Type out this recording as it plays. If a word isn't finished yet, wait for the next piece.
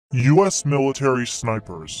U.S. military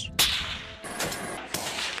snipers.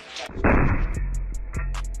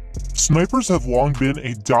 Snipers have long been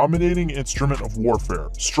a dominating instrument of warfare,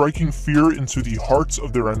 striking fear into the hearts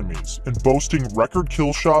of their enemies, and boasting record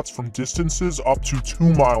kill shots from distances up to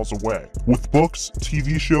 2 miles away. With books,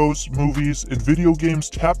 TV shows, movies, and video games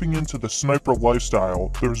tapping into the sniper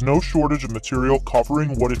lifestyle, there's no shortage of material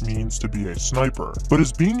covering what it means to be a sniper. But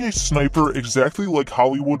is being a sniper exactly like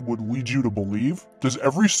Hollywood would lead you to believe? Does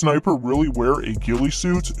every sniper really wear a ghillie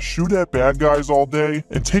suit, shoot at bad guys all day,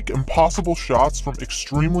 and take impossible shots from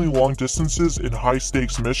extremely long distances in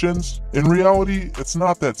high-stakes missions? In reality, it's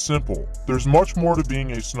not that simple. There's much more to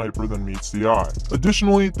being a sniper than meets the eye.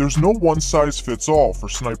 Additionally, there's no one-size-fits-all for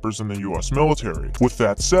snipers in the US military. With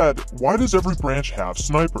that said, why does every branch have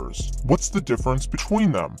snipers? What's the difference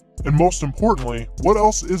between them? And most importantly, what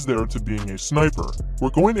else is there to being a sniper?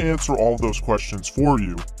 We're going to answer all of those questions for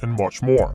you, and much more.